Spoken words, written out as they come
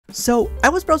So I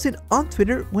was browsing on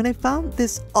Twitter when I found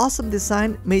this awesome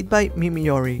design made by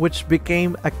Mimiori, which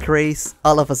became a craze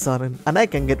all of a sudden, and I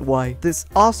can get why. This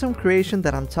awesome creation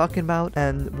that I'm talking about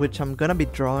and which I'm gonna be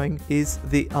drawing is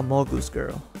the Amogus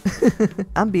girl.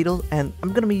 I'm Beetle and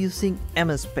I'm gonna be using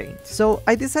MSPAINT. So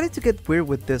I decided to get weird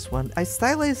with this one. I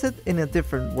stylized it in a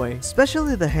different way,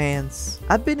 especially the hands.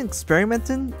 I've been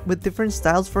experimenting with different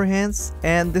styles for hands,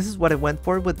 and this is what I went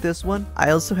for with this one. I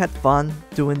also had fun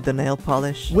doing the nail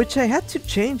polish, which I had to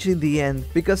change in the end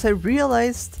because I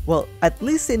realized, well, at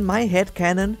least in my head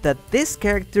canon, that this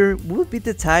character would be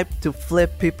the type to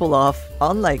flip people off,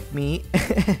 unlike me.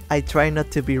 I try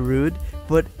not to be rude,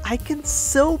 but I can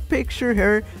so picture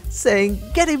her saying,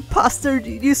 "Get imposter,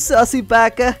 you saucy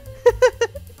baka!"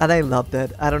 And I love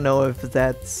that. I don't know if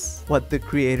that's what the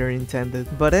creator intended.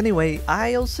 But anyway,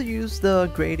 I also used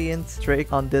the gradient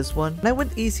trick on this one. And I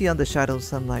went easy on the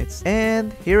shadows and lights.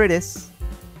 And here it is.